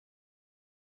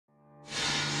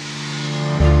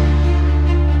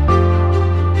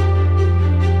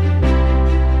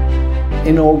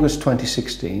In August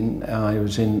 2016, I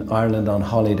was in Ireland on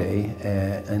holiday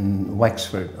in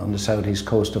Wexford on the southeast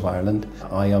coast of Ireland.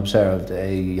 I observed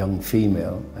a young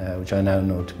female, which I now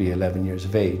know to be 11 years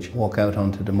of age, walk out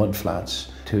onto the mud flats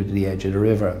to the edge of the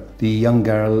river. The young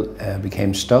girl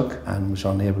became stuck and was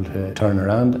unable to turn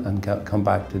around and come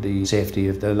back to the safety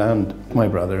of the land. My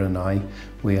brother and I,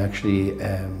 we actually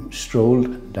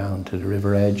strolled down to the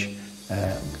river edge,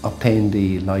 obtained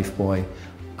the lifebuoy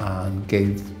and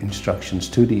gave instructions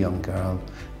to the young girl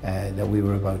that we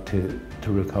were about to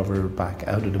recover her back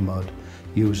out of the mud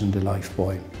using the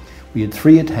lifebuoy. We had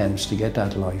 3 attempts to get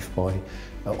that lifebuoy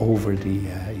over the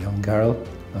young girl,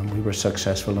 and we were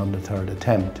successful on the 3rd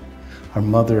attempt. Her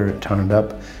mother turned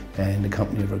up in the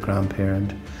company of her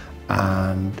grandparent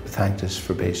and thanked us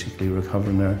for basically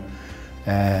recovering her.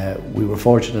 We were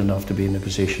fortunate enough to be in a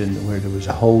position where there was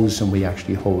a hose and we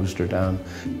actually hosed her down.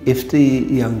 If the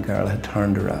young girl had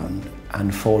turned around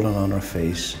and fallen on her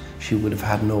face, she would have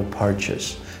had no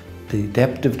purchase. The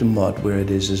depth of the mud where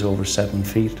it is over 7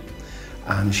 feet,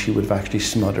 and she would have actually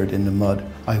smothered in the mud.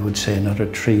 I would say another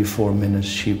 3-4 minutes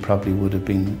she probably would have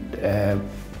been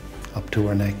up to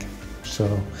her neck.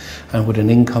 So, and with an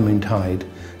incoming tide,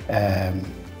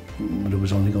 there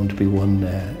was only going to be one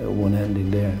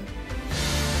ending there.